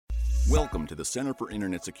Welcome to the Center for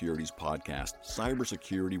Internet Security's podcast,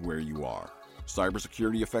 Cybersecurity Where You Are.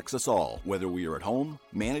 Cybersecurity affects us all, whether we are at home,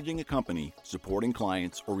 managing a company, supporting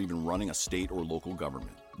clients, or even running a state or local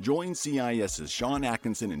government. Join CIS's Sean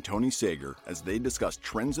Atkinson and Tony Sager as they discuss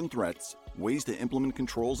trends and threats, ways to implement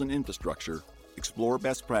controls and infrastructure, explore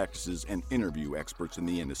best practices, and interview experts in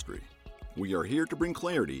the industry. We are here to bring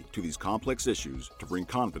clarity to these complex issues to bring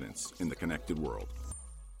confidence in the connected world.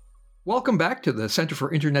 Welcome back to the Center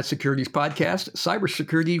for Internet Security's podcast,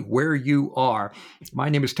 Cybersecurity Where You Are. My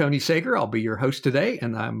name is Tony Sager. I'll be your host today,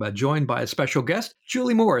 and I'm joined by a special guest,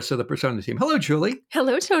 Julie Morris of the Persona team. Hello, Julie.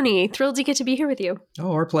 Hello, Tony. Thrilled to get to be here with you.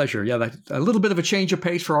 Oh, our pleasure. Yeah, a little bit of a change of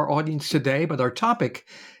pace for our audience today, but our topic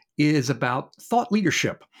is about thought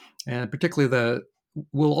leadership, and particularly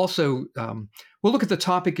we'll look at the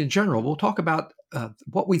topic in general. We'll talk about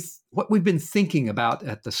what we've been thinking about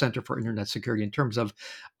at the Center for Internet Security in terms of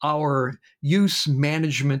our use,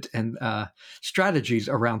 management, and strategies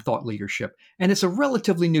around thought leadership. And it's a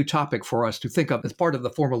relatively new topic for us to think of as part of the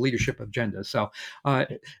formal leadership agenda. So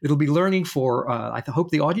it'll be learning for, I hope,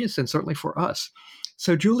 the audience and certainly for us.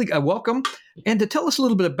 So Julie, welcome. And to tell us a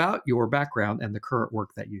little bit about your background and the current work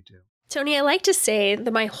that you do. Tony, I like to say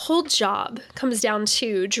that my whole job comes down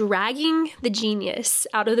to dragging the genius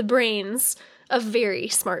out of the brains of very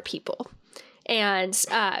smart people. And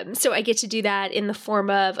so I get to do that in the form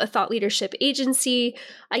of a thought leadership agency.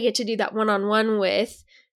 I get to do that one-on-one with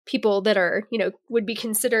people that are, would be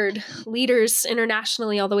considered leaders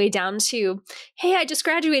internationally, all the way down to, hey, I just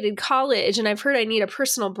graduated college and I've heard I need a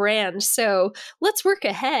personal brand. So let's work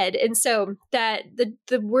ahead. And so that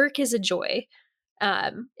the work is a joy.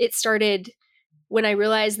 It started when I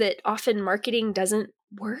realized that often marketing doesn't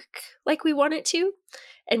work like we want it to.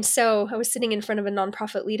 And so I was sitting in front of a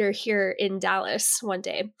nonprofit leader here in Dallas one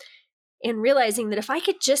day and realizing that if I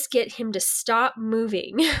could just get him to stop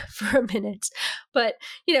moving for a minute, but,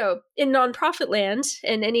 in nonprofit land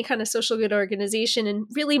and any kind of social good organization, and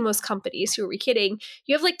really most companies, who are we kidding,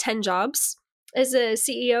 you have like 10 jobs as a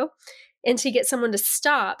CEO, and to get someone to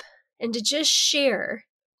stop and to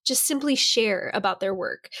just simply share about their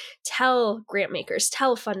work, tell grant makers,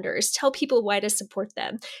 tell funders, tell people why to support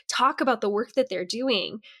them, talk about the work that they're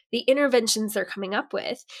doing, the interventions they're coming up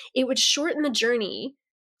with, it would shorten the journey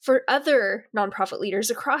for other nonprofit leaders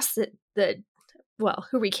across who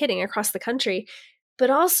are we kidding, across the country. But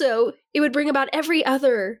also it would bring about every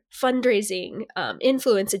other fundraising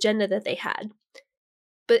influence agenda that they had.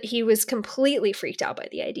 But he was completely freaked out by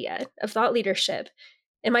the idea of thought leadership.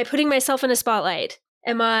 Am I putting myself in a spotlight?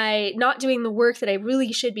 Am I not doing the work that I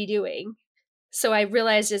really should be doing? So I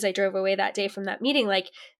realized as I drove away that day from that meeting,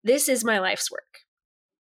 this is my life's work.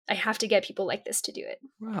 I have to get people like this to do it.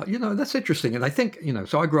 Wow, that's interesting. And I think,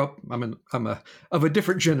 so I grew up, I'm of a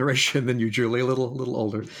different generation than you, Julie, a little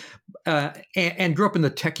older, and grew up in the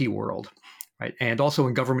techie world, right? And also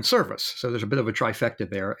in government service. So there's a bit of a trifecta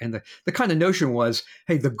there. And the kind of notion was,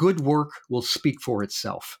 hey, the good work will speak for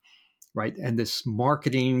itself. Right. And this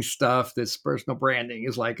marketing stuff, this personal branding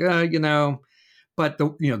is but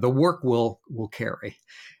the work will carry.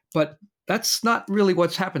 But that's not really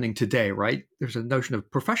what's happening today. Right. There's a notion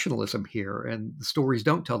of professionalism here, and the stories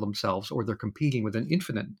don't tell themselves, or they're competing with an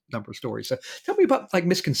infinite number of stories. So tell me about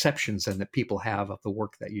misconceptions then that people have of the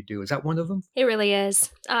work that you do. Is that one of them? It really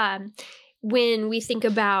is. When we think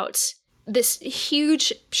about this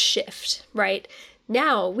huge shift, right?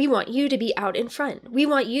 Now we want you to be out in front. We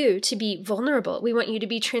want you to be vulnerable. We want you to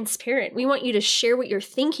be transparent. We want you to share what you're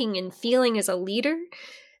thinking and feeling as a leader.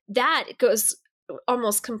 That goes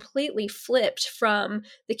almost completely flipped from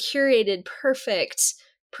the curated, perfect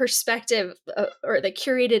perspective or the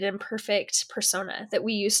curated and perfect persona that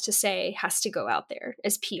we used to say has to go out there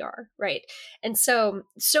as PR, right? And so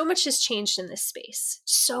much has changed in this space.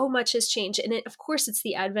 So much has changed. And of course, it's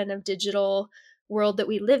the advent of digital world that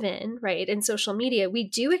we live in, right? And social media, we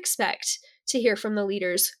do expect to hear from the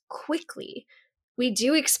leaders quickly. We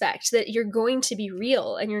do expect that you're going to be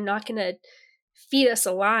real and you're not going to feed us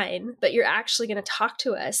a line, but you're actually going to talk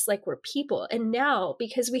to us like we're people. And now,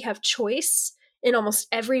 because we have choice in almost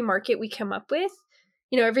every market we come up with,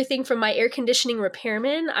 everything from my air conditioning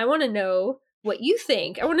repairman, I want to know what you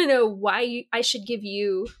think. I want to know why I should give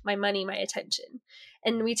you my money, my attention.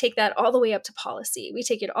 And we take that all the way up to policy. We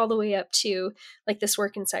take it all the way up to this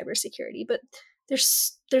work in cybersecurity. But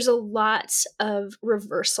there's a lot of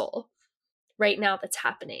reversal right now that's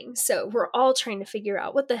happening. So we're all trying to figure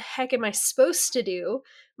out, what the heck am I supposed to do?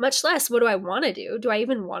 Much less, what do I want to do? Do I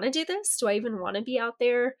even want to do this? Do I even want to be out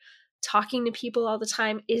there talking to people all the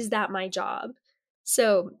time? Is that my job?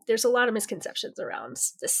 So there's a lot of misconceptions around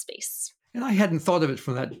this space. And I hadn't thought of it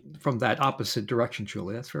from that opposite direction,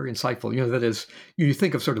 Julie. That's very insightful. That is, you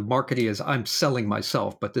think of sort of marketing as I'm selling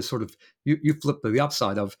myself, but this sort of you flip to the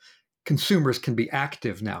upside of consumers can be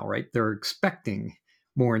active now, right? They're expecting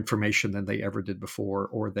more information than they ever did before,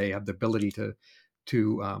 or they have the ability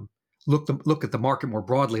to look at the market more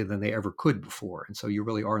broadly than they ever could before. And so you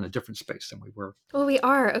really are in a different space than we were. Well, we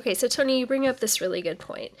are. Okay, so Tony, you bring up this really good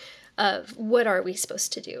point of what are we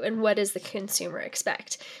supposed to do and what does the consumer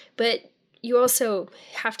expect? But you also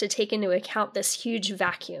have to take into account this huge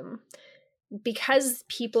vacuum because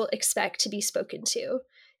people expect to be spoken to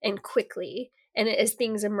and quickly. And as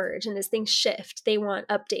things emerge and as things shift, they want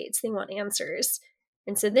updates, they want answers.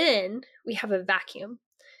 And so then we have a vacuum.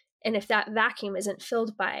 And if that vacuum isn't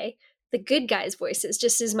filled by the good guys' voices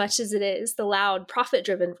just as much as it is the loud,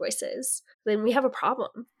 profit-driven voices, then we have a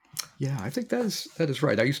problem. Yeah, I think that is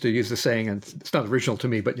right. I used to use the saying, and it's not original to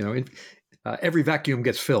me, but every vacuum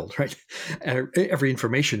gets filled, right? Every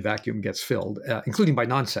information vacuum gets filled, including by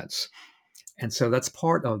nonsense. And so that's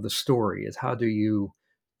part of the story. Is how do you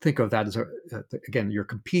think of that as again, you're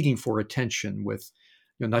competing for attention with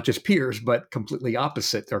not just peers, but completely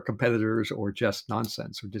opposite. They're competitors or just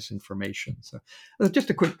nonsense or disinformation. So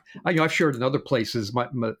just a quick, I've shared in other places.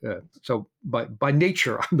 So by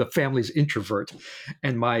nature, I'm the family's introvert,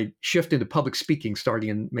 and my shift into public speaking starting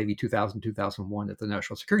in maybe 2000, 2001 at the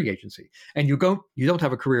National Security Agency. And you don't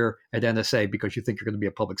have a career at NSA because you think you're going to be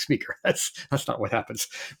a public speaker. That's not what happens.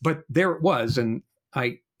 But there it was, and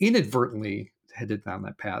I inadvertently headed down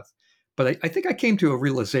that path. But I think I came to a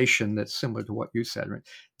realization that's similar to what you said, right?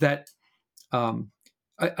 That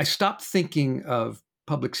I stopped thinking of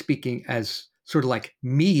public speaking as sort of like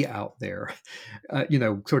me out there,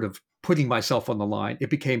 sort of putting myself on the line. It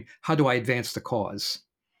became, how do I advance the cause?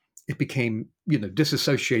 It became,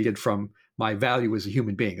 disassociated from my value as a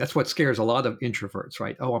human being. That's what scares a lot of introverts,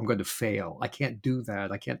 right? Oh, I'm going to fail. I can't do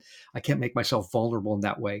that. I can't make myself vulnerable in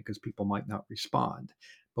that way because people might not respond.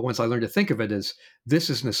 But once I learned to think of it as this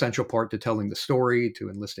is an essential part to telling the story, to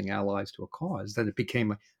enlisting allies to a cause, then it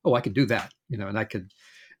became, oh, I can do that, and I could.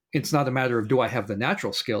 It's not a matter of do I have the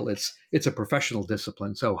natural skill. It's a professional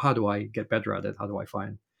discipline. So how do I get better at it? How do I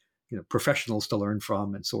find professionals to learn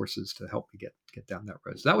from and sources to help me get down that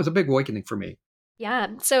road? So that was a big awakening for me. Yeah.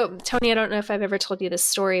 So Tony, I don't know if I've ever told you this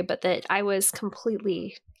story, but that I was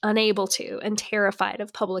completely unable to and terrified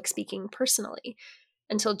of public speaking personally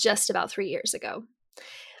until just about 3 years ago.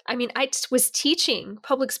 I mean, I was teaching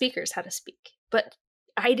public speakers how to speak, but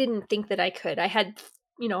I didn't think that I could. I had,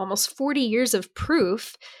 almost 40 years of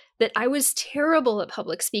proof that I was terrible at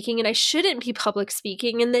public speaking and I shouldn't be public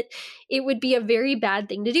speaking and that it would be a very bad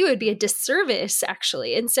thing to do. It would be a disservice,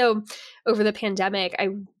 actually. And so over the pandemic, I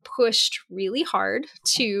pushed really hard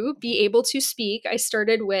to be able to speak. I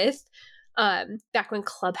started with back when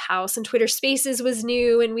Clubhouse and Twitter Spaces was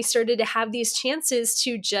new, and we started to have these chances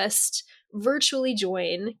to just virtually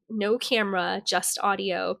join, no camera, just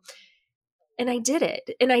audio. And I did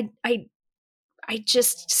it. And I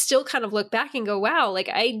just still kind of look back and go, wow,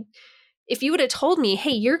 if you would have told me,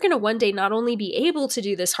 hey, you're going to one day not only be able to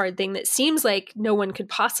do this hard thing that seems like no one could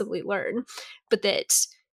possibly learn, but that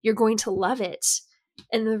you're going to love it.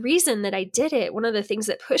 And the reason that I did it, one of the things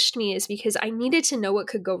that pushed me is because I needed to know what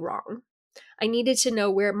could go wrong. I needed to know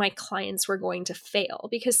where my clients were going to fail,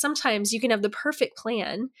 because sometimes you can have the perfect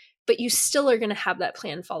plan, but you still are going to have that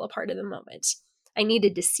plan fall apart in the moment. I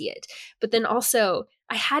needed to see it. But then also,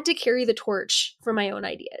 I had to carry the torch for my own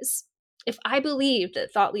ideas. If I believed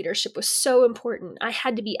that thought leadership was so important, I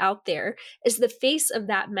had to be out there as the face of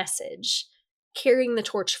that message, carrying the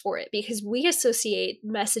torch for it, because we associate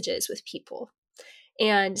messages with people.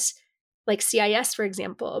 And like CIS, for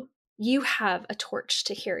example, you have a torch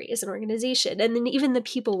to carry as an organization. And then even the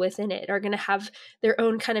people within it are going to have their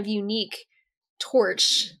own kind of unique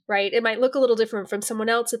torch, right? It might look a little different from someone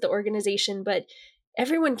else at the organization, but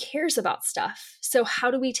everyone cares about stuff. So how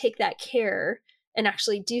do we take that care and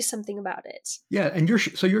actually do something about it? Yeah, and your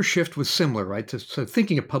shift was similar, right? So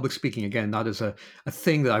thinking of public speaking again, not as a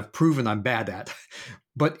thing that I've proven I'm bad at,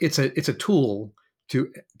 but it's a tool to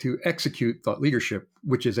execute thought leadership,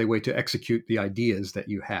 which is a way to execute the ideas that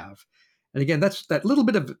you have. And again, that's that little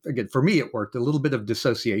bit of, again, for me, it worked. A little bit of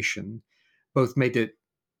dissociation, both made it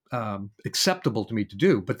acceptable to me to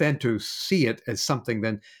do, but then to see it as something.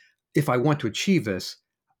 Then, if I want to achieve this,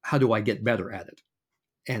 how do I get better at it?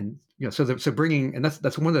 And so bringing, and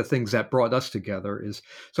that's one of the things that brought us together is,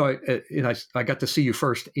 so I got to see you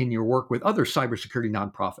first in your work with other cybersecurity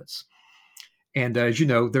nonprofits, and as you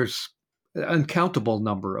know, there's uncountable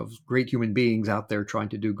number of great human beings out there trying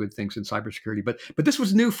to do good things in cybersecurity. But this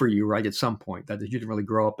was new for you, right? At some point, that you didn't really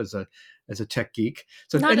grow up as a tech geek.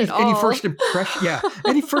 So Not at any all. first impression? Yeah,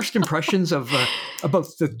 any first impressions of about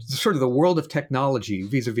the sort of the world of technology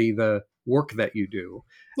vis-a-vis the work that you do,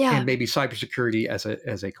 Yeah. and maybe cybersecurity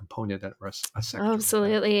as a component or a sector.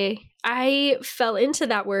 Absolutely. I fell into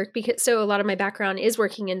that work because a lot of my background is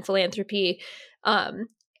working in philanthropy.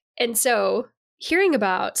 And so hearing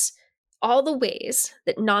about all the ways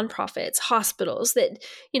that nonprofits, hospitals, that,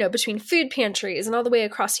 between food pantries and all the way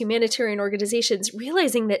across humanitarian organizations,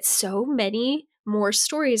 realizing that so many more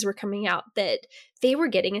stories were coming out that they were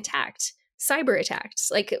getting attacked, cyber attacked,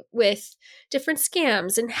 like with different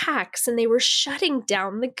scams and hacks, and they were shutting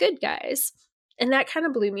down the good guys. And that kind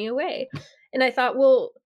of blew me away. And I thought,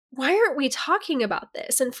 well, why aren't we talking about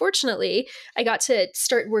this? Unfortunately, I got to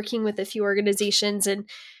start working with a few organizations, and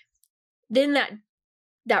then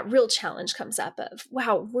that real challenge comes up of,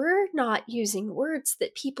 wow, we're not using words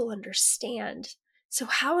that people understand. So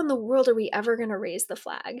how in the world are we ever going to raise the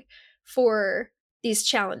flag for these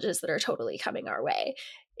challenges that are totally coming our way?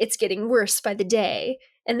 It's getting worse by the day.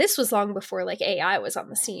 And this was long before like AI was on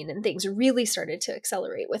the scene and things really started to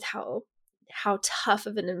accelerate with how tough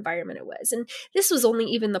of an environment it was. And this was only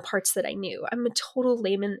even the parts that I knew. I'm a total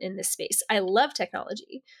layman in this space. I love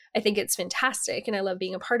technology. I think it's fantastic and I love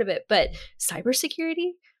being a part of it. But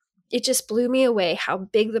cybersecurity, it just blew me away how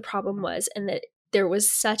big the problem was, and that there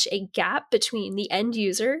was such a gap between the end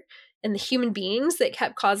user and the human beings that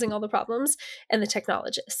kept causing all the problems and the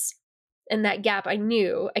technologists. And that gap, I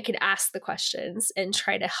knew I could ask the questions and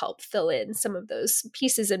try to help fill in some of those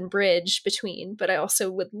pieces and bridge between. But I also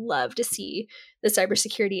would love to see the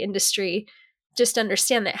cybersecurity industry just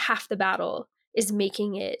understand that half the battle is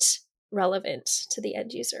making it relevant to the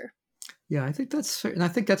end user. Yeah, I think that's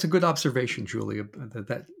a good observation, Julie.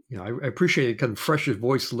 I appreciate kind of fresh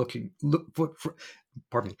voice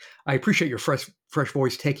pardon me. I appreciate your fresh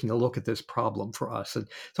voice taking a look at this problem for us. And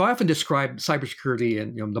so I often describe cybersecurity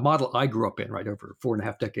and the model I grew up in, right, over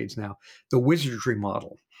 4.5 decades now, the wizardry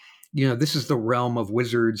model. This is the realm of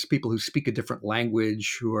wizards, people who speak a different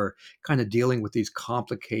language, who are kind of dealing with these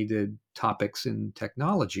complicated topics in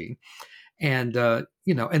technology. And and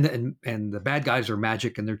the bad guys are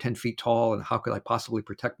magic, and they're 10 feet tall, and how could I possibly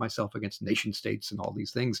protect myself against nation states and all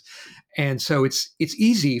these things? And so it's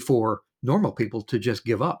easy for normal people to just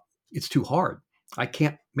give up. It's too hard. I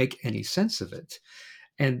can't make any sense of it.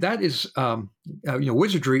 And that is,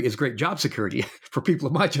 wizardry is great job security for people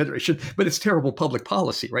of my generation, but it's terrible public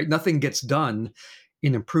policy, right? Nothing gets done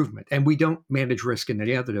in improvement, and we don't manage risk in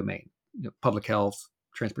any other domain, public health,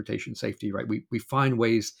 transportation safety, right? We find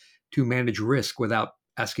ways to manage risk without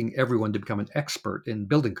asking everyone to become an expert in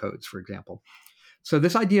building codes, for example. So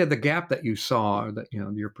this idea of the gap that you saw, that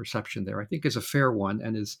your perception there, I think is a fair one,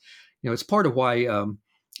 and is it's part of why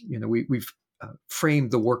we've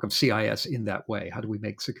framed the work of CIS in that way. How do we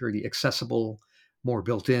make security accessible, more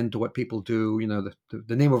built into what people do?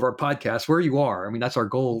 The name of our podcast, Where You Are. I mean, that's our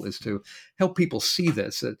goal, is to help people see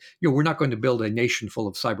this. We're not going to build a nation full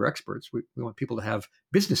of cyber experts. We want people to have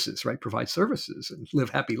businesses, right? Provide services and live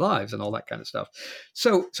happy lives and all that kind of stuff.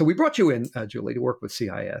 So we brought you in, Julie, to work with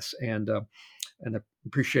CIS, and I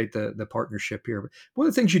appreciate the partnership here. But one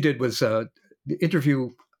of the things you did was interview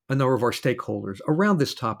a number of our stakeholders around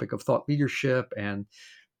this topic of thought leadership and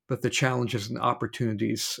but the challenges and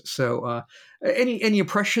opportunities. So any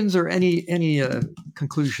impressions or any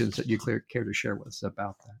conclusions that you care to share with us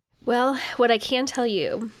about that? Well, what I can tell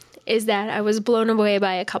you is that I was blown away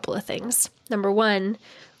by a couple of things. Number one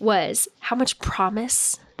was how much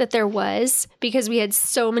promise that there was, because we had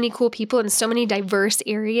so many cool people in so many diverse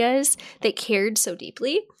areas that cared so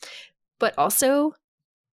deeply, but also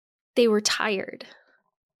they were tired.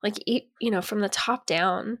 Like, from the top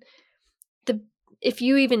down, if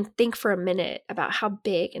you even think for a minute about how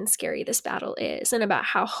big and scary this battle is and about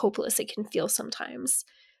how hopeless it can feel sometimes,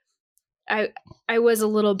 I was a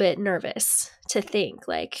little bit nervous to think,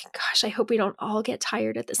 like, gosh, I hope we don't all get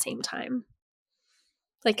tired at the same time.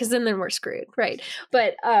 Like, because then we're screwed, right?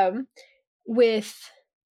 But along with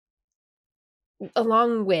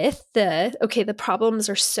the problems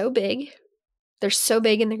are so big. They're so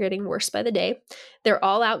big and they're getting worse by the day. They're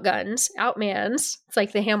all outgunned, outmanned. It's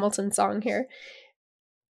like the Hamilton song here.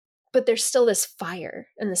 But there's still this fire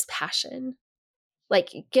and this passion. Like,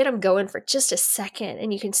 get them going for just a second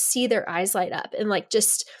and you can see their eyes light up. And like,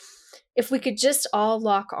 just if we could just all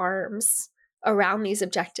lock arms around these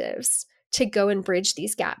objectives to go and bridge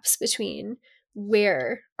these gaps between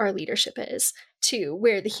where our leadership is to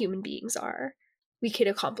where the human beings are, we could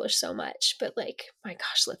accomplish so much. But like, my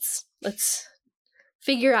gosh, let's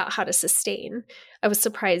figure out how to sustain. I was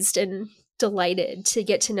surprised and delighted to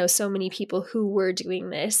get to know so many people who were doing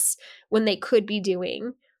this when they could be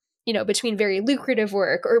doing, between very lucrative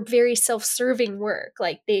work or very self-serving work.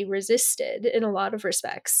 Like, they resisted in a lot of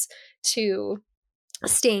respects to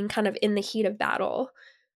staying kind of in the heat of battle.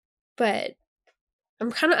 But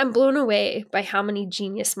I'm blown away by how many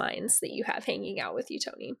genius minds that you have hanging out with you,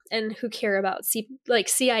 Tony, and who care about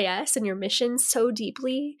CIS and your mission so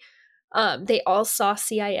deeply. They all saw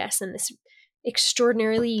CIS in this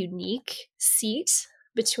extraordinarily unique seat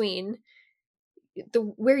between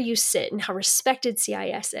where you sit and how respected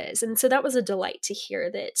CIS is. And so that was a delight to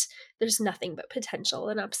hear that there's nothing but potential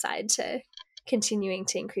and upside to continuing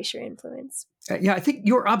to increase your influence. Yeah, I think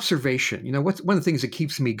your observation, what's one of the things that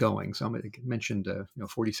keeps me going. So I mentioned,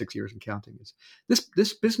 46 years and counting, is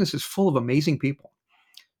this business is full of amazing people,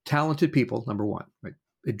 talented people. Number one, right?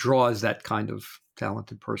 It draws that kind of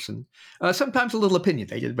talented person, sometimes a little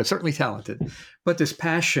opinionated, but certainly talented. But this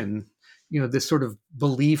passion, this sort of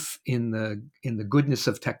belief in the goodness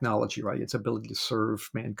of technology, right? Its ability to serve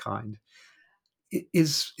mankind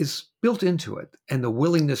is built into it, and the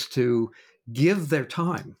willingness to give their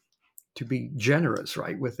time, to be generous,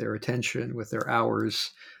 right, with their attention, with their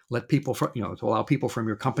hours, let people from, to allow people from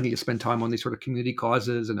your company to spend time on these sort of community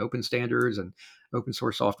causes and open standards and open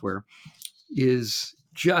source software, is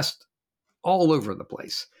just all over the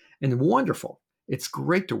place and wonderful. It's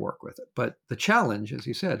great to work with it. But the challenge, as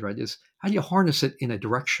you said, right, is how do you harness it in a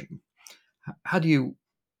direction? How do you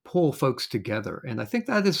pull folks together? And I think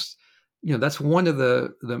that is, that's one of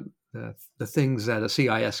the things that a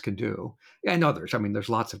CIS can do, and others. I mean, there's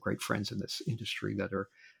lots of great friends in this industry that are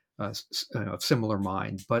of similar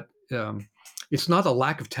mind, but it's not a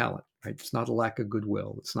lack of talent, right? It's not a lack of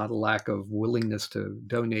goodwill. It's not a lack of willingness to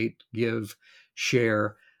donate, give,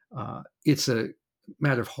 share. It's a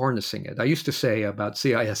matter of harnessing it. I used to say about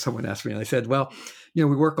CIS, someone asked me, and I said, well, we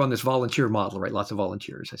work on this volunteer model, right? Lots of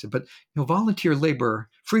volunteers. I said, but volunteer labor,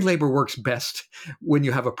 free labor works best when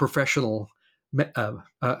you have a professional,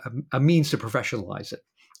 a means to professionalize it.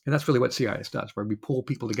 And that's really what CIS does, where we pull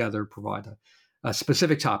people together, provide a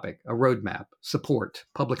specific topic, a roadmap, support,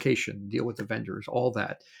 publication, deal with the vendors, all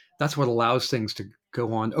that. That's what allows things to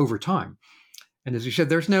go on over time. And as you said,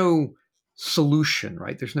 there's no solution,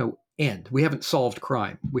 right? There's no end. We haven't solved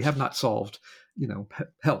crime. We have not solved,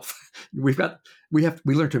 health. We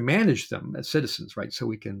learn to manage them as citizens, right? So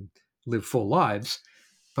we can live full lives.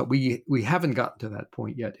 But we haven't gotten to that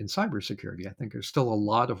point yet in cybersecurity. I think there's still a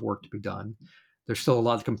lot of work to be done. There's still a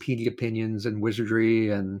lot of competing opinions and wizardry,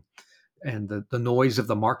 and the noise of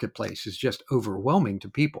the marketplace is just overwhelming to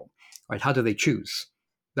people, right? How do they choose?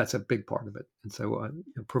 That's a big part of it. And so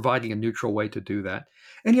providing a neutral way to do that.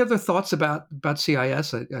 Any other thoughts about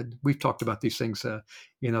CIS? We've talked about these things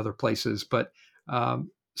in other places, but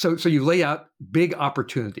so you lay out big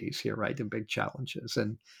opportunities here, right? And big challenges.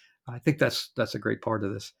 And I think that's a great part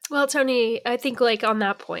of this. Well, Tony, I think on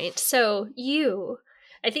that point,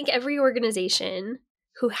 I think every organization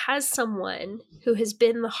who has someone who has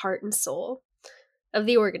been the heart and soul of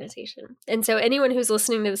the organization. And so anyone who's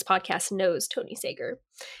listening to this podcast knows Tony Sager.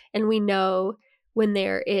 And we know when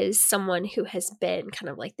there is someone who has been kind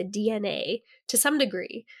of like the DNA to some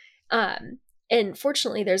degree. And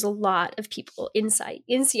fortunately, there's a lot of people in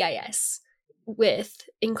CIS with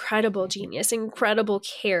incredible genius, incredible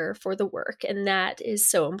care for the work. And that is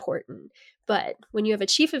so important. But when you have a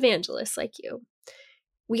chief evangelist like you,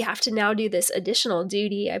 we have to now do this additional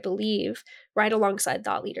duty, I believe, right alongside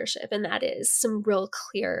thought leadership. And that is some real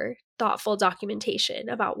clear, thoughtful documentation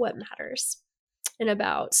about what matters. And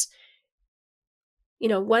about,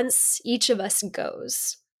 once each of us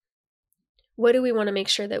goes, what do we want to make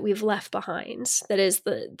sure that we've left behind? That is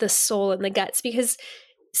the soul and the guts. Because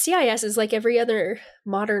CIS is like every other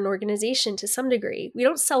modern organization to some degree. We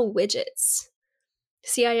don't sell widgets.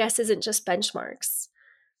 CIS isn't just benchmarks.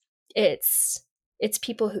 It's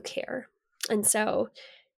people who care. And so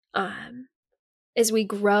as we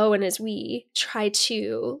grow and as we try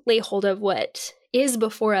to lay hold of what is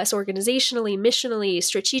before us organizationally, missionally,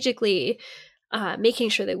 strategically, making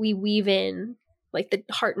sure that we weave in like the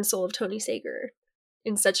heart and soul of Tony Sager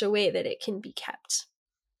in such a way that it can be kept.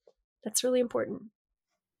 That's really important.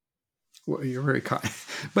 Well, you're very kind.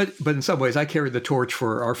 But in some ways, I carried the torch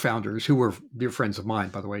for our founders, who were dear friends of mine,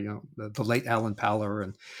 by the way, the late Alan Paller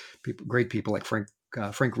and great people like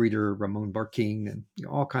Frank Reeder, Ramon Barking, and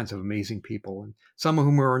all kinds of amazing people, and some of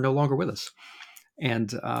whom are no longer with us. And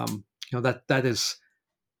that is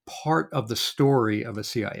part of the story of a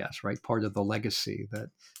CIS, right? Part of the legacy, that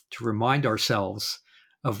to remind ourselves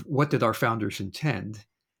of what did our founders intend,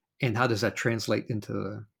 and how does that translate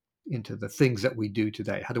into into the things that we do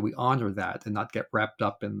today? How do we honor that and not get wrapped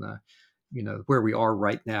up in the, where we are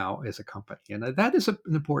right now as a company? And that is an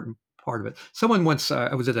important part of it. Someone once,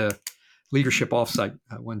 I was at a leadership offsite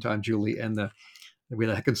one time, Julie, and we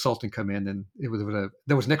had a consultant come in, and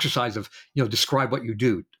there was an exercise of, describe what you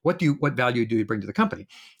do. What value do you bring to the company?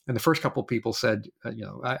 And the first couple of people said,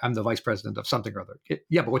 I'm the vice president of something or other.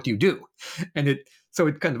 Yeah, but what do you do? And so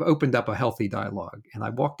it kind of opened up a healthy dialogue. And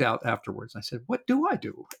I walked out afterwards. And I said, what do I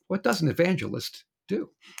do? What does an evangelist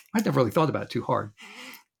do? I'd never really thought about it too hard.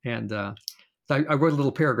 And I wrote a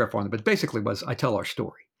little paragraph on it, but basically was, I tell our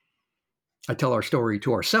story. I tell our story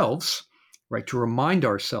to ourselves, right, to remind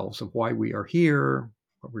ourselves of why we are here,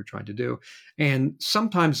 what we're trying to do. And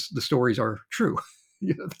sometimes the stories are true,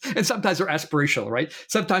 and sometimes they're aspirational, right?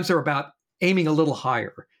 Sometimes they're about aiming a little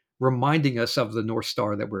higher, reminding us of the North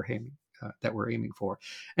Star that we're aiming for.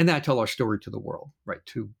 And then I tell our story to the world, right,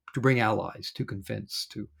 to bring allies, to convince,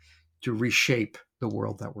 to reshape the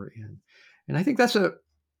world that we're in. And I think that's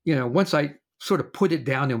once I sort of put it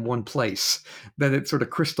down in one place, then it sort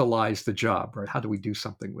of crystallized the job, right? How do we do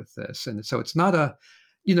something with this? And so it's not I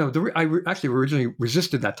actually originally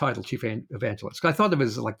resisted that title, Chief Evangelist. I thought of it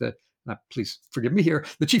as like please forgive me here,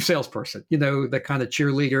 the chief salesperson, the kind of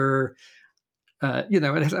cheerleader,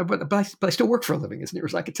 but I still work for a living, as near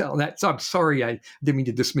as I could tell. So I'm sorry, I didn't mean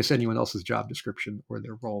to dismiss anyone else's job description or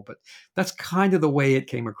their role, but that's kind of the way it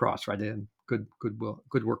came across, right? And good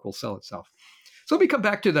work will sell itself. So let me come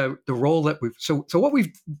back to the role that so what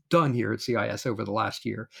we've done here at CIS over the last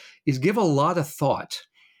year is give a lot of thought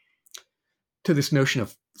to this notion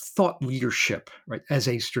of thought leadership, right, as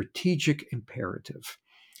a strategic imperative.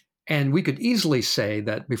 And we could easily say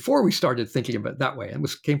that before we started thinking about it that way, and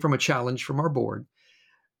this came from a challenge from our board,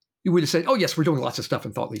 you would have said, oh, yes, we're doing lots of stuff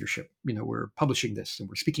in thought leadership. We're publishing this and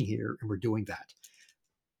we're speaking here and we're doing that.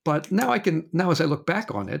 But now as I look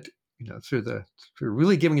back on it, through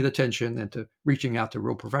really giving it attention and to reaching out to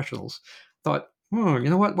real professionals, thought,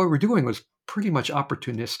 what we're doing was pretty much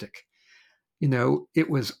opportunistic. It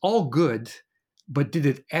was all good, but did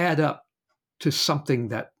it add up to something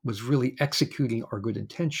that was really executing our good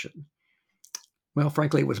intention? Well,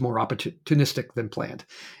 frankly, it was more opportunistic than planned.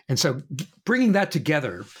 And so bringing that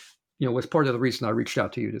together, was part of the reason I reached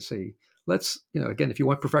out to you to say, let's, again, if you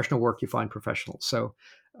want professional work, you find professionals. So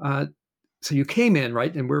you came in,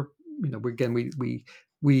 right? And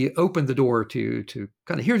we opened the door to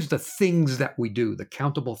kind of, here's the things that we do, the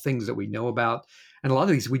countable things that we know about. And a lot of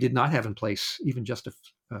these we did not have in place even just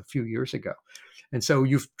a few years ago. And so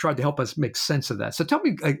you've tried to help us make sense of that. So tell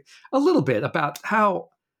me a little bit about how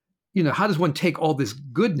does one take all this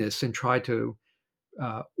goodness and try to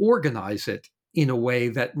organize it in a way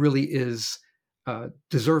that really is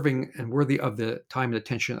deserving and worthy of the time and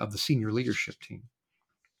attention of the senior leadership team?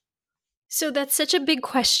 So that's such a big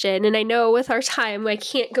question. And I know with our time, I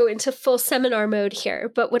can't go into full seminar mode here.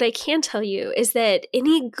 But what I can tell you is that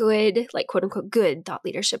any good, like quote unquote, good thought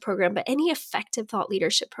leadership program, but any effective thought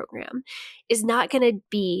leadership program is not going to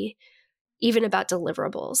be even about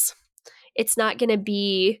deliverables. It's not going to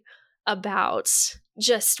be about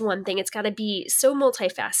just one thing. It's got to be so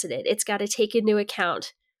multifaceted. It's got to take into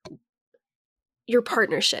account your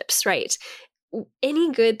partnerships, right?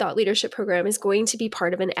 Any good thought leadership program is going to be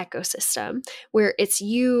part of an ecosystem where it's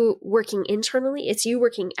you working internally, it's you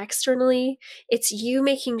working externally, it's you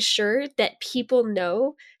making sure that people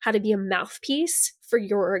know how to be a mouthpiece for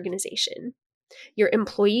your organization. Your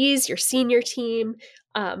employees, your senior team,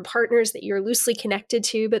 partners that you're loosely connected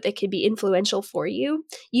to, but that could be influential for you.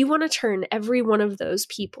 You want to turn every one of those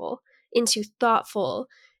people into thoughtful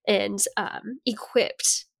and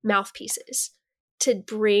equipped mouthpieces to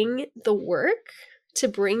bring the work, to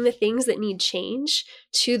bring the things that need change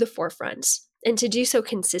to the forefront, and to do so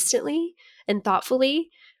consistently and thoughtfully,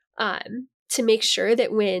 to make sure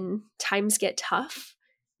that when times get tough,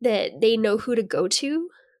 that they know who to go to.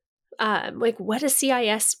 Like, what is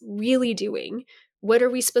CIS really doing? What are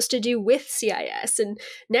we supposed to do with CIS and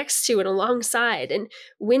next to and alongside? And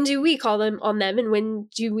when do we call them on them and when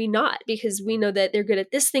do we not? Because we know that they're good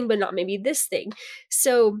at this thing, but not maybe this thing.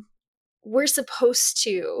 So we're supposed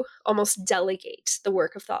to almost delegate the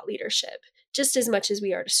work of thought leadership just as much as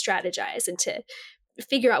we are to strategize and to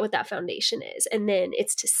figure out what that foundation is. And then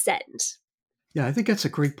it's to send. Yeah, I think that's a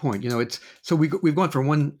great point. It's so we've gone from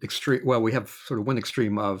one extreme. Well, we have sort of one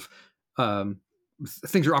extreme of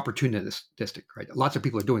things are opportunistic, right? Lots of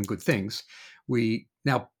people are doing good things. We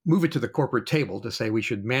now move it to the corporate table to say we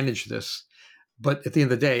should manage this, but at the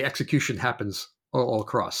end of the day, execution happens all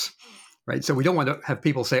across, right? So we don't want to have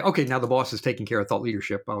people say, okay, now the boss is taking care of thought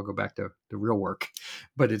leadership, I'll go back to the real work.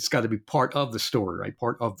 But it's got to be part of the story, right?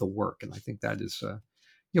 Part of the work. And I think that is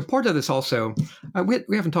Part of this also,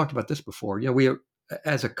 we haven't talked about this before. We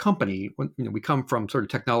as a company, we come from sort of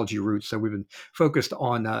technology roots, so we've been focused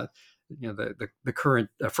on the current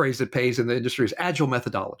phrase that pays in the industry is agile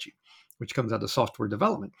methodology, which comes out of software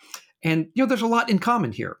development. And there's a lot in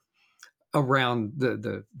common here around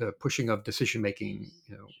the pushing of decision making,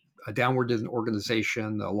 a downward in an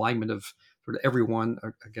organization, the alignment of sort of everyone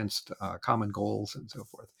against common goals and so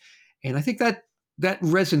forth. And I think that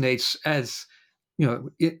resonates as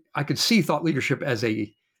I could see thought leadership as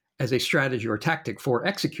a strategy or tactic for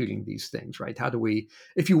executing these things, right? How do we,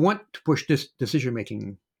 if you want to push this decision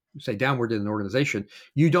making, say downward in an organization,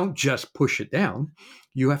 you don't just push it down.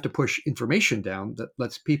 You have to push information down that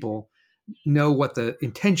lets people know what the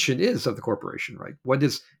intention is of the corporation, right?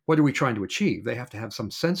 What are we trying to achieve? They have to have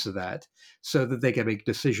some sense of that so that they can make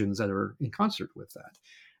decisions that are in concert with that.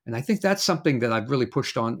 And I think that's something that I've really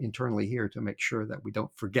pushed on internally here to make sure that we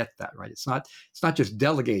don't forget that, right? It's not just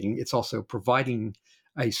delegating, it's also providing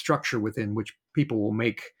a structure within which people will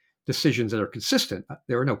make decisions that are consistent.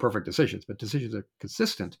 There are no perfect decisions, but decisions that are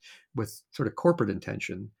consistent with sort of corporate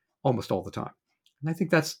intention almost all the time. And I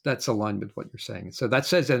think that's aligned with what you're saying. So that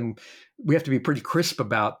says then we have to be pretty crisp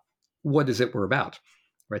about what is it we're about,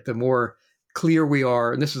 right? The more clear we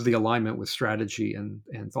are, and this is the alignment with strategy and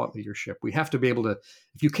thought leadership, we have to be able to,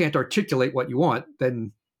 if you can't articulate what you want,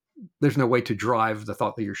 then there's no way to drive the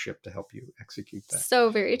thought leadership to help you execute that.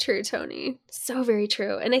 So very true, Tony. So very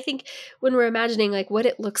true. And I think when we're imagining like what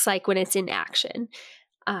it looks like when it's in action,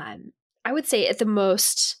 I would say at the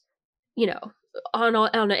most,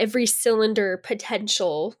 on every cylinder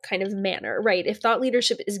potential kind of manner, right? If thought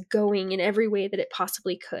leadership is going in every way that it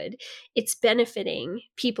possibly could, it's benefiting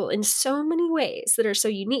people in so many ways that are so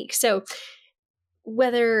unique. So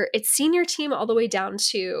whether it's senior team all the way down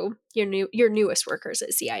to your newest workers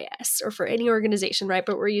at CIS or for any organization, right?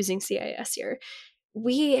 But we're using CIS here.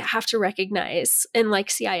 We have to recognize, and like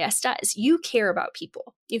CIS does, you care about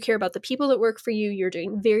people. You care about the people that work for you. You're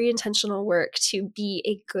doing very intentional work to be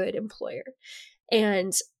a good employer.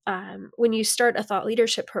 And when you start a thought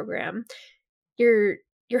leadership program, you're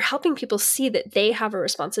helping people see that they have a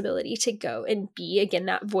responsibility to go and be, again,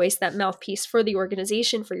 that voice, that mouthpiece for the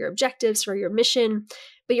organization, for your objectives, for your mission.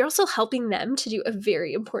 But you're also helping them to do a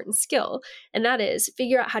very important skill, and that is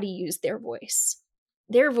figure out how to use their voice.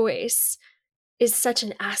 Their voice is such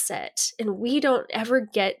an asset, and we don't ever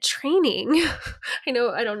get training. I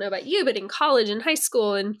don't know about you, but in college and high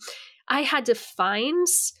school, and I had to find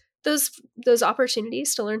those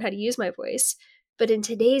opportunities to learn how to use my voice. But in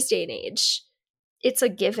today's day and age, it's a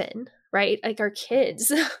given, right? Like our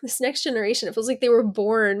kids, this next generation, it feels like they were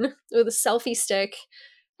born with a selfie stick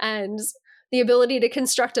and the ability to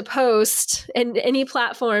construct a post and any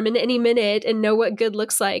platform in any minute and know what good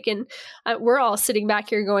looks like. And we're all sitting back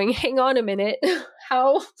here going, hang on a minute.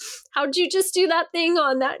 How'd you just do that thing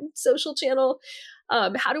on that social channel?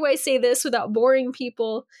 How do I say this without boring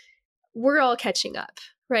people? We're all catching up,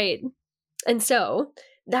 right? And so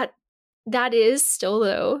that is still,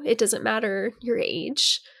 though, it doesn't matter your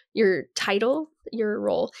age, your title, your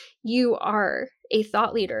role. You are a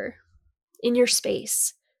thought leader in your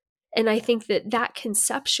space. And I think that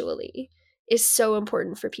conceptually is so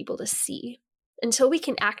important for people to see. Until we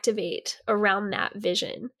can activate around that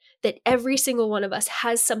vision, that every single one of us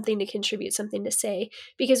has something to contribute, something to say,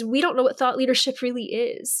 because we don't know what thought leadership really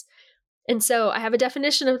is. And so I have a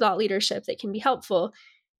definition of thought leadership that can be helpful.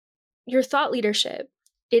 Your thought leadership,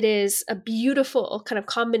 it is a beautiful kind of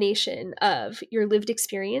combination of your lived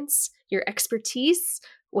experience, your expertise,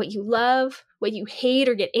 what you love, what you hate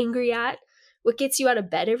or get angry at, what gets you out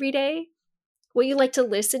of bed every day, what you like to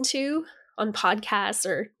listen to on podcasts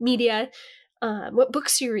or media, what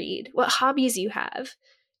books you read, what hobbies you have,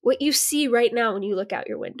 what you see right now when you look out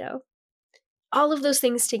your window. All of those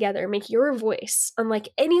things together make your voice unlike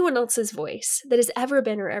anyone else's voice that has ever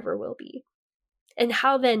been or ever will be. And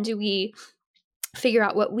how then do we figure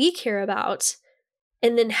out what we care about?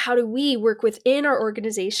 And then how do we work within our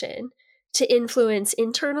organization to influence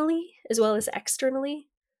internally as well as externally?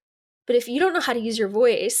 But if you don't know how to use your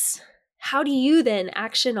voice, how do you then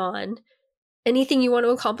action on anything you want to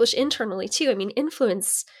accomplish internally too? I mean,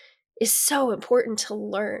 influence is so important to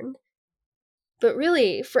learn. But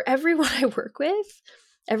really, for everyone I work with,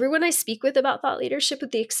 everyone I speak with about thought leadership,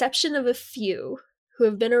 with the exception of a few who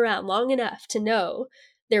have been around long enough to know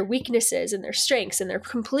their weaknesses and their strengths, and they're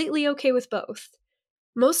completely okay with both,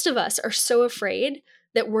 most of us are so afraid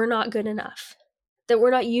that we're not good enough, that we're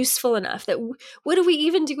not useful enough, that what are we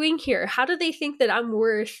even doing here? How do they think that I'm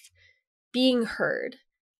worth being heard?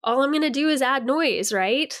 All I'm going to do is add noise,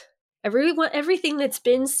 right? Everything that's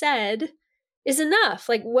been said is enough.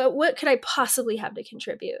 Like, what could I possibly have to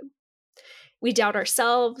contribute? We doubt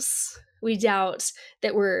ourselves. We doubt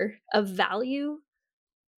that we're of value.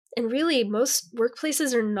 And really, most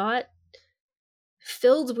workplaces are not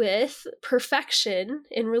filled with perfection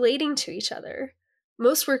in relating to each other.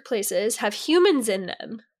 Most workplaces have humans in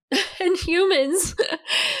them, and humans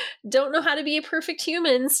don't know how to be perfect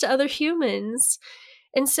humans to other humans.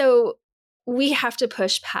 And so we have to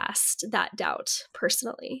push past that doubt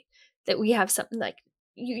personally, that we have something like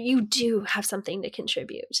you do have something to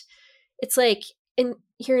contribute. It's like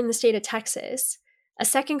here in the state of Texas, a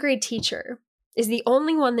second grade teacher is the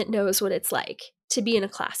only one that knows what it's like to be in a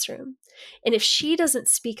classroom. And if she doesn't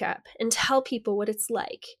speak up and tell people what it's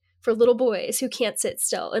like for little boys who can't sit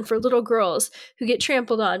still and for little girls who get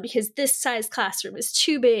trampled on because this size classroom is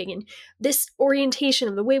too big and this orientation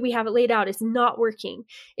of the way we have it laid out is not working,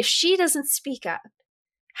 if she doesn't speak up,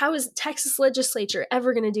 how is Texas legislature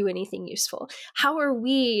ever going to do anything useful? How are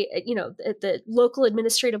we, at the local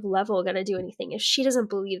administrative level going to do anything if she doesn't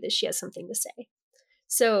believe that she has something to say?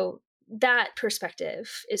 So that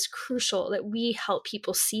perspective is crucial, that we help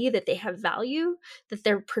people see that they have value, that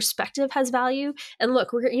their perspective has value. And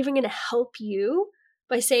look, we're even going to help you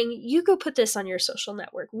by saying, you go put this on your social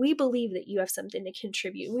network. We believe that you have something to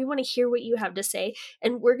contribute. We want to hear what you have to say,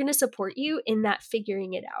 and we're going to support you in that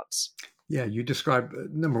figuring it out. Yeah, you described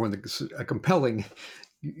number one, a compelling,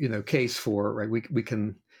 case for, right. We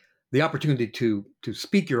can, the opportunity to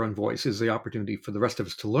speak your own voice is the opportunity for the rest of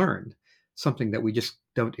us to learn something that we just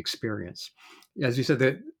don't experience. As you said,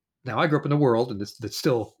 that now I grew up in a world, and that's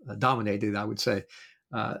still dominated, I would say,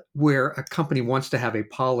 where a company wants to have a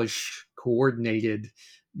polished, coordinated,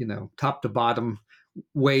 top to bottom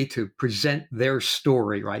way to present their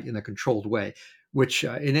story, right, in a controlled way, which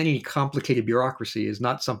in any complicated bureaucracy is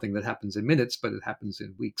not something that happens in minutes, but it happens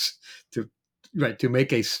in weeks. To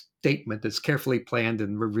make a statement that's carefully planned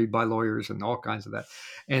and reviewed by lawyers and all kinds of that,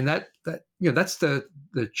 and that's the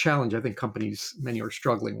challenge I think companies many are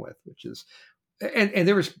struggling with, which is, and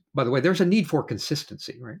there is, by the way, there's a need for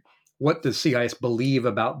consistency, right? What does CIS believe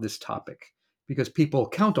about this topic? Because people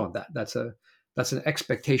count on that. That's an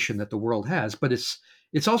expectation that the world has, but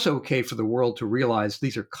it's also okay for the world to realize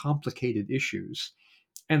these are complicated issues,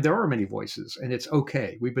 and there are many voices, and it's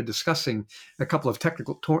okay. We've been discussing a couple of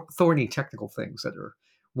thorny technical things that are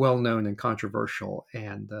well known and controversial,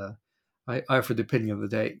 and I offered the opinion of the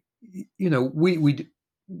day. We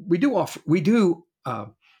do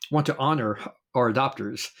want to honor our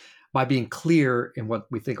adopters by being clear in what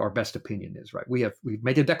we think our best opinion is. Right? We've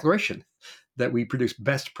made a declaration that we produce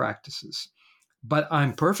best practices. But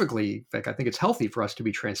in fact, I think it's healthy for us to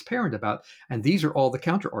be transparent about, and these are all the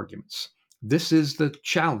counter arguments. This is the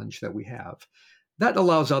challenge that we have. That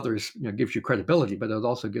allows others, gives you credibility, but it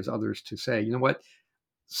also gives others to say, you know what,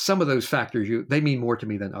 some of those factors, they mean more to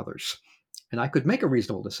me than others. And I could make a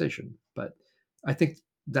reasonable decision, but I think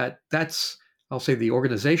that's, I'll say, the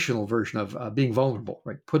organizational version of being vulnerable,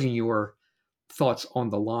 right? Putting your thoughts on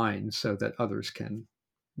the line so that others can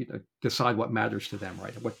decide what matters to them,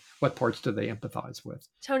 right? What parts do they empathize with?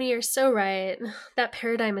 Tony, you're so right. That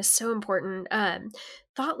paradigm is so important.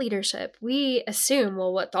 Thought leadership, we assume,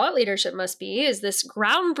 well, what thought leadership must be is this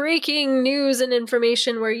groundbreaking news and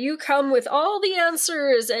information where you come with all the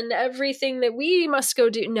answers and everything that we must go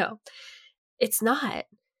do. No, it's not.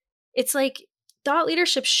 It's like thought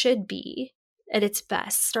leadership should be, at its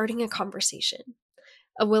best, starting a conversation,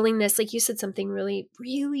 a willingness, like you said, something really,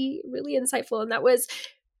 really, really insightful. And that was,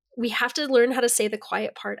 we have to learn how to say the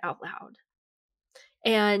quiet part out loud.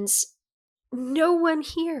 And no one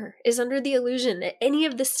here is under the illusion that any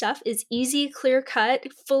of this stuff is easy, clear cut,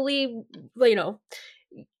 fully,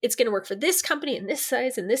 it's going to work for this company and this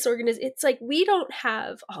size and this organization. It's like we don't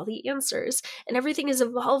have all the answers, and everything is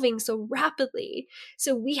evolving so rapidly.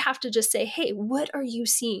 So we have to just say, hey, what are you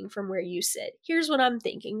seeing from where you sit? Here's what I'm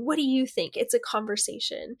thinking. What do you think? It's a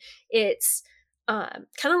conversation. It's kind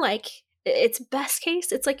of like, it's best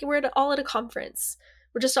case, it's like we're all at a conference.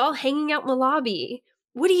 We're just all hanging out in the lobby.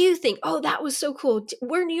 What do you think? Oh, that was so cool.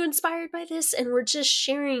 Weren't you inspired by this? And we're just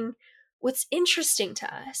sharing what's interesting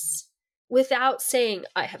to us without saying,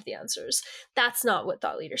 I have the answers. That's not what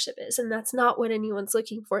thought leadership is. And that's not what anyone's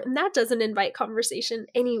looking for. And that doesn't invite conversation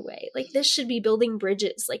anyway. Like, this should be building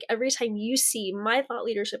bridges. Like, every time you see my thought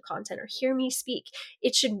leadership content or hear me speak,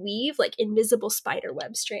 it should weave like invisible spider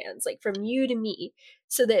web strands, like from you to me,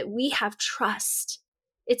 so that we have trust.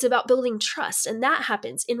 It's about building trust. And that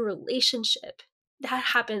happens in relationship. That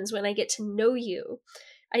happens when I get to know you.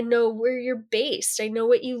 I know where you're based. I know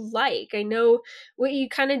what you like. I know what you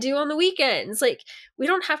kind of do on the weekends. Like, we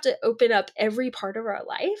don't have to open up every part of our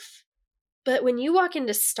life, But when you walk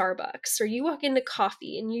into Starbucks or you walk into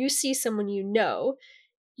coffee and you see someone you know,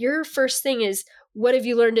 your first thing is, what have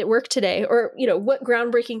you learned at work today? Or, what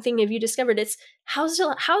groundbreaking thing have you discovered? It's how's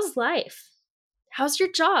life? How's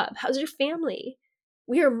your job? How's your family?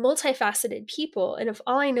 We are multifaceted people. And if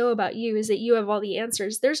all I know about you is that you have all the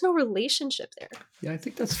answers, there's no relationship there. Yeah, I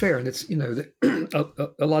think that's fair. And it's,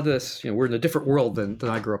 a lot of this, we're in a different world than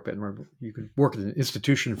I grew up in, where you could work in an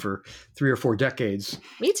institution for 3 or 4 decades.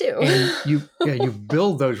 Me too. And you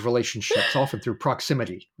build those relationships often through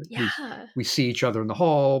proximity. Yeah. We see each other in the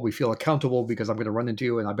hall. We feel accountable because I'm going to run into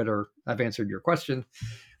you and I've answered your question.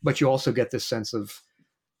 But you also get this sense of,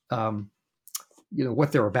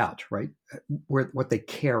 what they're about, right? What they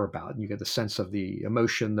care about, and you get the sense of the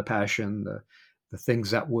emotion, the passion, the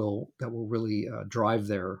things that will really drive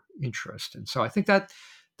their interest. And so I think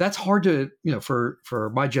that's hard to,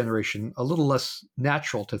 for my generation, a little less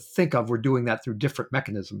natural to think of. We're doing that through different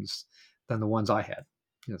mechanisms than the ones I had,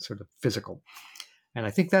 sort of physical. And I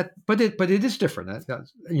think that, but it is different.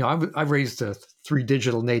 I've raised 3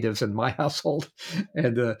 digital natives in my household,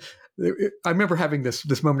 and I remember having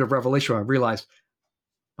this moment of revelation where I realized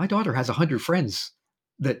my daughter has 100 friends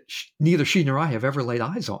that neither she nor I have ever laid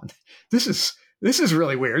eyes on. This is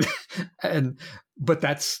really weird, but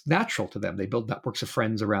that's natural to them. They build networks of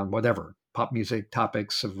friends around whatever pop music,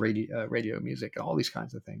 topics of radio music, all these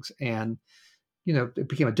kinds of things, and it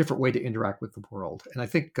became a different way to interact with the world. And I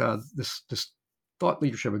think this thought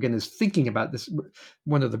leadership again is thinking about this.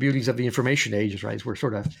 One of the beauties of the information age is, right, is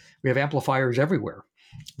we have amplifiers everywhere,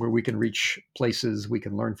 where we can reach places, we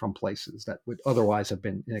can learn from places that would otherwise have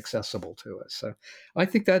been inaccessible to us. So I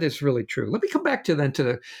think that is really true. Let me come back to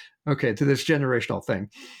this generational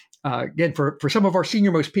thing. Again, for some of our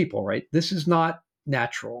senior-most people, right, this is not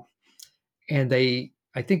natural. And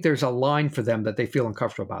I think there's a line for them that they feel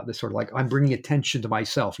uncomfortable about. This sort of like, I'm bringing attention to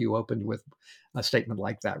myself. You opened with a statement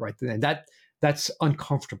like that, right? And that's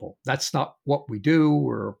uncomfortable. That's not what we do.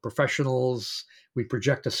 We're professionals. We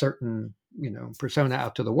project a certain, persona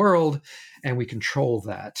out to the world, and we control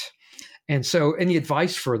that. And so any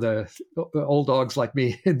advice for the old dogs like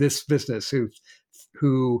me in this business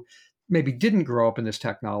who maybe didn't grow up in this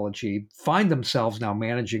technology, find themselves now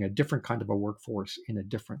managing a different kind of a workforce in a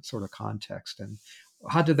different sort of context? And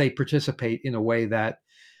how do they participate in a way that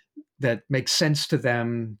makes sense to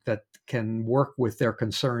them, that can work with their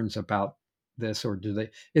concerns about this? Or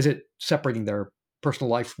is it separating their personal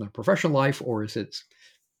life from their professional life, or is it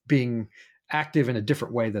being active in a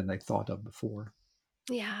different way than they thought of before?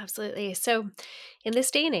 Yeah, absolutely. So in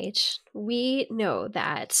this day and age, we know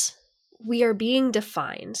that we are being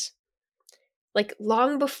defined like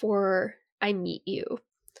long before I meet you.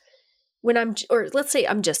 Or let's say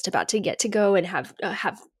I'm just about to get to go and have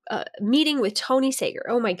a meeting with Tony Sager.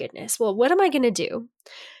 Oh my goodness. Well, what am I going to do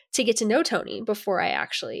to get to know Tony before I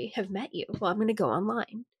actually have met you? Well, I'm going to go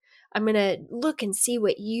online. I'm going to look and see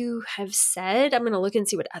what you have said. I'm going to look and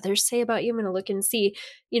see what others say about you. I'm going to look and see,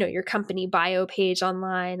 your company bio page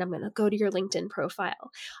online. I'm going to go to your LinkedIn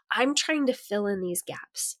profile. I'm trying to fill in these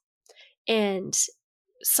gaps. And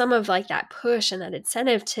some of like that push and that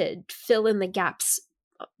incentive to fill in the gaps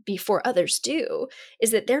before others do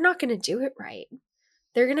is that they're not going to do it right.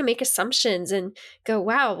 They're going to make assumptions and go,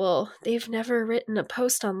 wow, well, they've never written a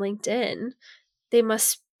post on LinkedIn. They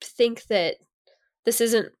must think that this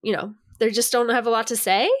isn't, they just don't have a lot to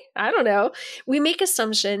say. I don't know. We make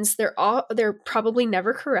assumptions. They're probably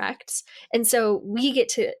never correct. And so we get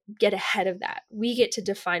to get ahead of that. We get to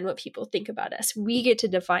define what people think about us. We get to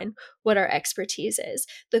define what our expertise is.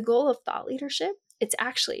 The goal of thought leadership, it's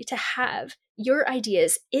actually to have your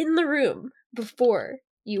ideas in the room before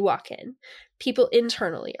you walk in. People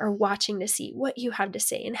internally are watching to see what you have to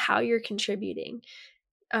say and how you're contributing.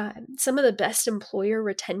 Some of the best employer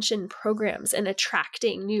retention programs and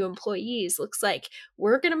attracting new employees looks like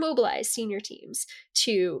we're going to mobilize senior teams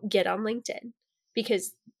to get on LinkedIn,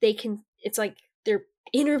 because it's like they're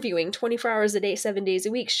interviewing 24 hours a day, 7 days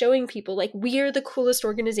a week, showing people like we are the coolest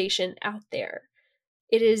organization out there.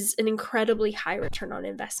 It is an incredibly high return on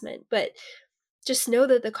investment, but just know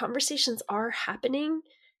that the conversations are happening.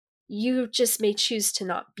 You just may choose to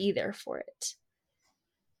not be there for it.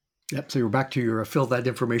 Yep. So you're back to your fill that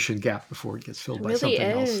information gap before it gets filled by something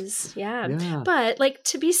else. It really is. Yeah. But like,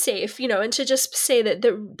 to be safe, and to just say that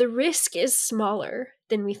the risk is smaller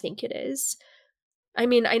than we think it is. I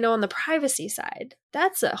mean, I know on the privacy side,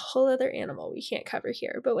 that's a whole other animal we can't cover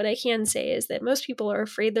here. But what I can say is that most people are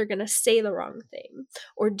afraid they're going to say the wrong thing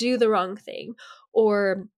or do the wrong thing,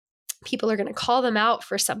 or people are going to call them out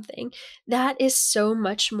for something. That is so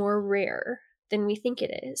much more rare than we think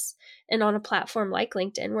it is. And on a platform like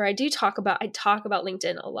LinkedIn, where I talk about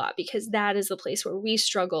LinkedIn a lot because that is the place where we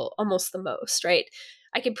struggle almost the most, right?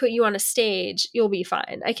 I can put you on a stage, you'll be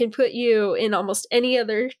fine. I can put you in almost any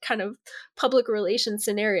other kind of public relations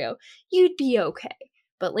scenario, you'd be okay.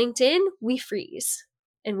 But LinkedIn, we freeze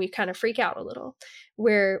and we kind of freak out a little,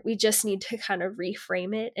 where we just need to kind of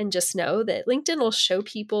reframe it and just know that LinkedIn will show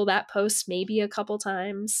people that post maybe a couple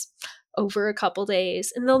times over a couple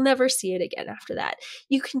days, and they'll never see it again after that.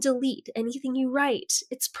 You can delete anything you write.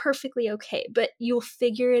 It's perfectly okay, but you'll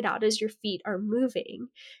figure it out as your feet are moving.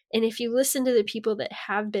 And if you listen to the people that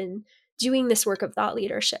have been doing this work of thought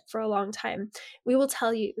leadership for a long time, we will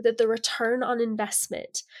tell you that the return on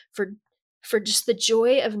investment for just the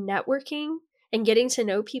joy of networking and getting to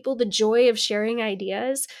know people, the joy of sharing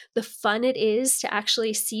ideas, the fun it is to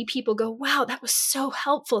actually see people go, wow, that was so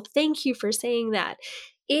helpful. Thank you for saying that.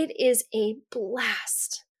 It is a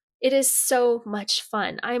blast. It is so much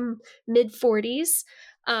fun. I'm mid 40s.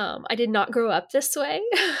 I did not grow up this way.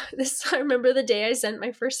 I remember the day I sent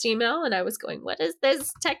my first email and I was going, what is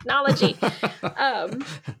this technology?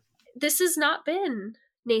 This has not been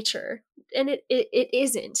nature, and it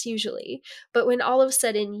isn't usually. But when all of a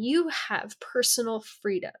sudden you have personal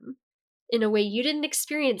freedom in a way you didn't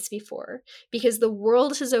experience before because the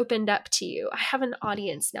world has opened up to you. I have an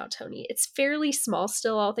audience now, Tony. It's fairly small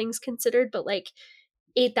still, all things considered, but like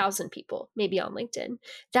 8,000 people maybe on LinkedIn.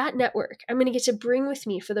 That network I'm going to get to bring with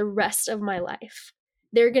me for the rest of my life.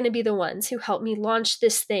 They're going to be the ones who help me launch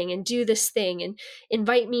this thing and do this thing and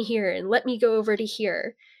invite me here and let me go over to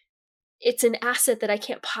here. It's an asset that I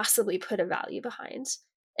can't possibly put a value behind.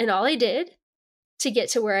 And all I did to get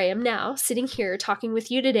to where I am now, sitting here talking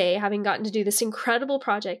with you today, having gotten to do this incredible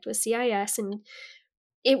project with CIS, and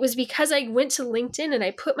it was because I went to LinkedIn and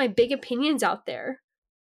I put my big opinions out there.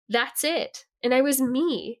 That's it. And I was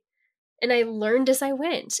me. And I learned as I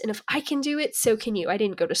went. And if I can do it, so can you. I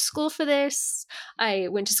didn't go to school for this. I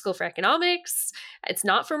went to school for economics. It's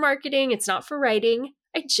not for marketing. It's not for writing.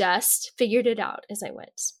 I just figured it out as I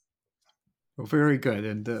went. Well, very good.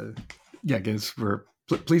 And yeah, again, we're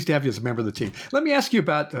pleased to have you as a member of the team. Let me ask you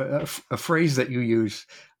about a phrase that you use.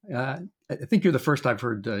 I think you're the first I've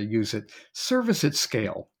heard use it, service at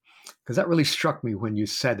scale, because that really struck me when you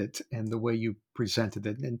said it and the way you presented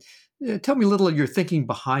it. And tell me a little of your thinking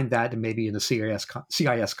behind that and maybe in the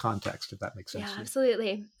CIS context, if that makes sense. Yeah,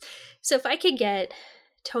 absolutely. So if I could get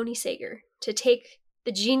Tony Sager to take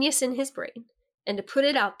the genius in his brain and to put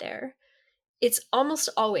it out there, it's almost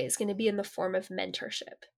always going to be in the form of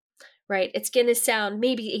mentorship, right? It's going to sound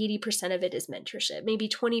maybe 80% of it is mentorship. Maybe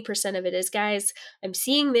 20% of it is, guys, I'm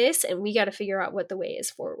seeing this and we got to figure out what the way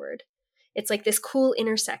is forward. It's like this cool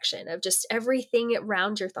intersection of just everything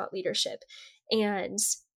around your thought leadership. And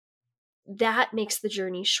that makes the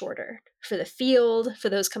journey shorter for the field, for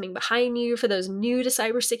those coming behind you, for those new to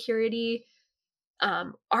cybersecurity.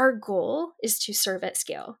 Our goal is to serve at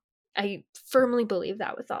scale. I firmly believe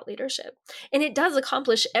that with thought leadership. And it does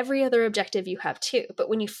accomplish every other objective you have too. But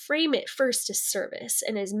when you frame it first as service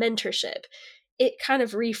and as mentorship, it kind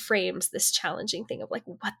of reframes this challenging thing of like,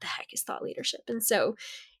 what the heck is thought leadership? And so,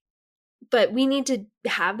 but we need to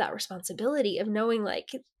have that responsibility of knowing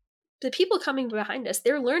like the people coming behind us,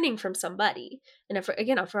 they're learning from somebody. And if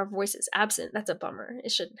our voice is absent, that's a bummer.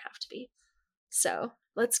 It shouldn't have to be. So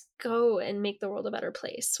let's go and make the world a better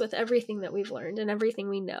place with everything that we've learned and everything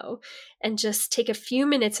we know, and just take a few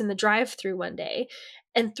minutes in the drive-through one day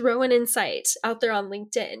and throw an insight out there on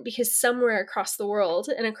LinkedIn, because somewhere across the world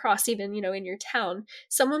and across even, in your town,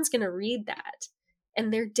 someone's going to read that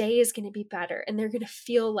and their day is going to be better. And they're going to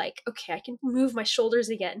feel like, okay, I can move my shoulders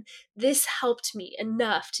again. This helped me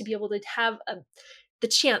enough to be able to have the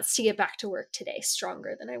chance to get back to work today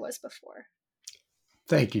stronger than I was before.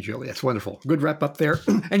 Thank you, Julie. That's wonderful. Good wrap up there.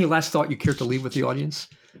 Any last thought you care to leave with the audience?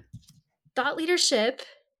 Thought leadership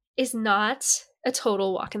is not a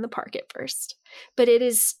total walk in the park at first, but it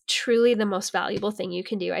is truly the most valuable thing you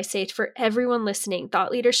can do. I say for everyone listening,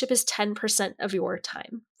 thought leadership is 10% of your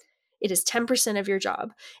time. It is 10% of your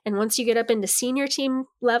job. And once you get up into senior team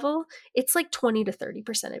level, it's like 20 to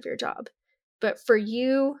 30% of your job. But for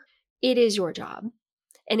you, it is your job.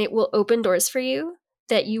 And it will open doors for you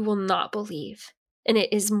that you will not believe. And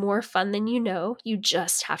it is more fun than you know. You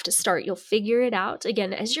just have to start. You'll figure it out.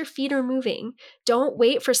 Again, as your feet are moving, don't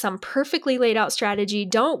wait for some perfectly laid out strategy.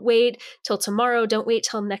 Don't wait till tomorrow. Don't wait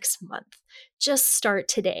till next month. Just start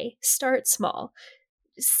today. Start small.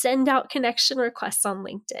 Send out connection requests on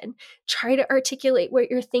LinkedIn. Try to articulate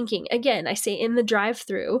what you're thinking. Again, I say in the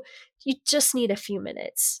drive-through, you just need a few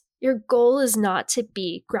minutes. Your goal is not to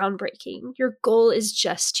be groundbreaking. Your goal is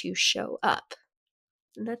just to show up.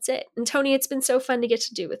 And that's it. And Tony, it's been so fun to get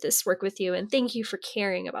to do with this work with you. And thank you for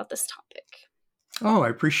caring about this topic. Oh, I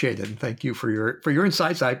appreciate it. And thank you for your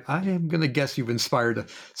insights. I am going to guess you've inspired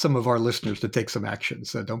some of our listeners to take some action.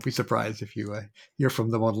 So don't be surprised if you hear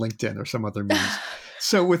from them on LinkedIn or some other means.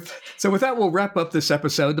 So with that, we'll wrap up this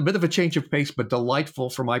episode. A bit of a change of pace, but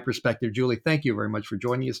delightful from my perspective. Julie, thank you very much for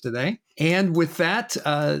joining us today. And with that,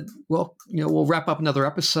 we'll wrap up another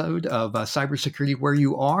episode of Cybersecurity Where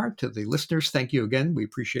You Are. To the listeners, thank you again. We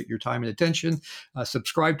appreciate your time and attention.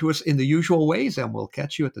 Subscribe to us in the usual ways, and we'll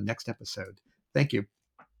catch you at the next episode. Thank you.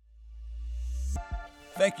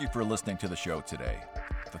 Thank you for listening to the show today.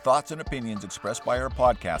 The thoughts and opinions expressed by our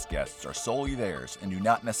podcast guests are solely theirs and do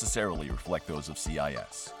not necessarily reflect those of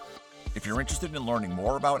CIS. If you're interested in learning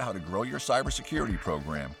more about how to grow your cybersecurity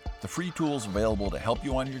program, the free tools available to help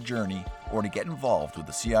you on your journey, or to get involved with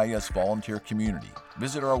the CIS volunteer community,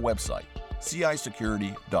 visit our website,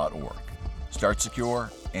 cisecurity.org. Start secure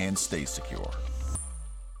and stay secure.